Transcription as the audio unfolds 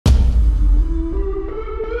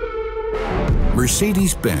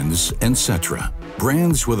Mercedes-Benz and Setra,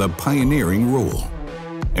 brands with a pioneering role,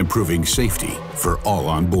 improving safety for all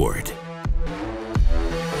on board.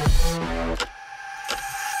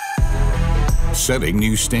 Setting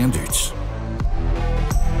new standards,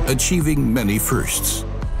 achieving many firsts.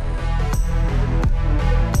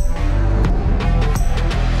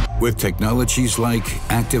 With technologies like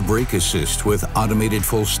active brake assist with automated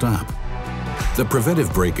full stop, the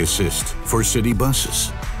preventive brake assist for city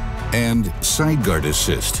buses, and side guard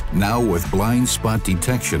assist now with blind spot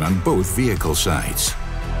detection on both vehicle sides,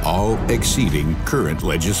 all exceeding current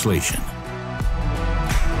legislation.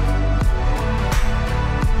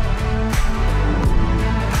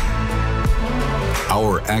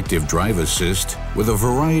 Our active drive assist with a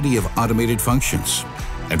variety of automated functions,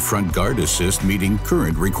 and front guard assist meeting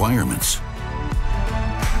current requirements.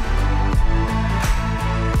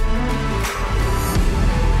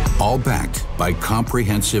 All backed by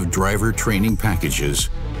comprehensive driver training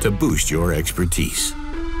packages to boost your expertise.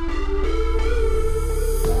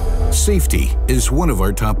 Safety is one of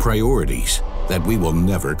our top priorities that we will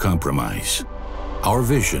never compromise. Our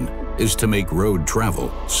vision is to make road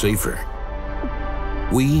travel safer.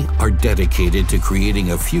 We are dedicated to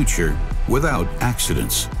creating a future without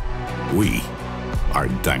accidents. We are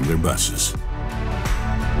Daimler Buses.